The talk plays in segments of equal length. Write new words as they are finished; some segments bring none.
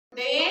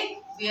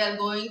we are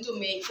going to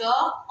make a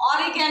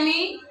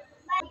origami.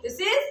 This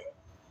is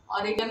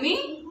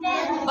origami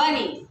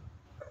bunny.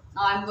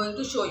 Now I am going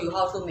to show you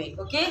how to make.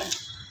 Okay.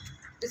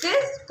 This is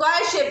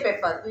square shape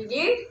paper. We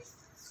need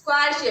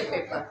square shape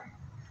paper.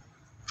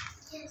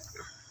 Yes.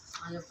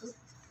 I have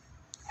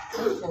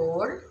to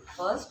fold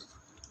first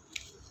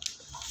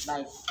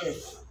like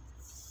this.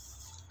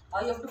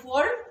 How you have to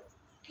fold?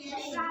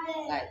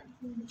 Like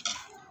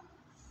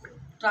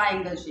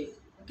triangle shape.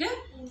 Okay.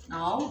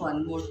 Now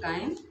one more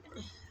time.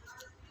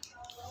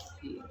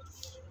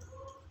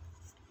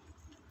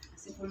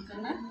 ऐसे fold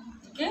करना है.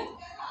 Okay.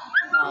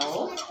 Now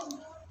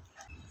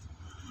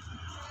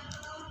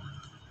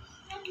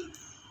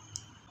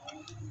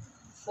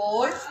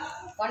fold.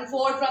 One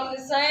fold from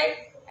this side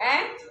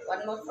and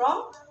one more from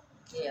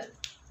here.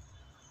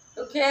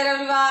 Look here,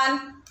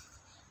 everyone.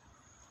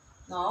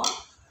 Now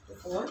to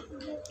fold.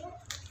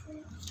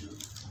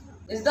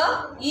 This is the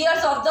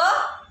ears of the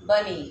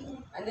bunny,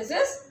 and this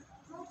is.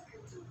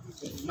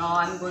 Now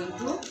I am going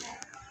to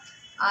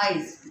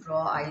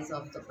draw eyes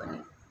of the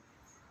bunny.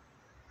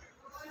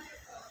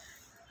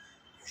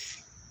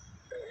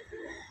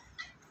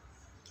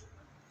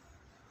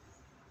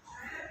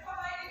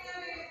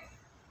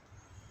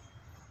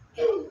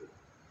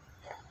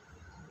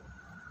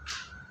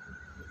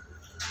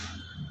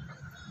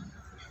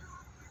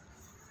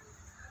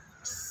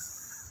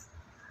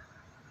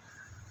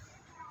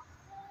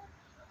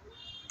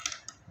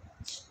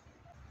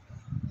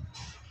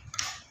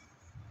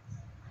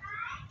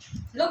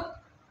 Look,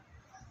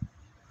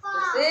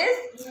 this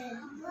is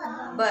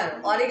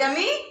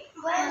origami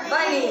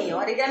bunny.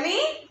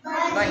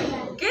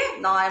 Okay,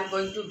 now I am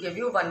going to give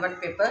you one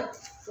paper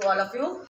to all of you.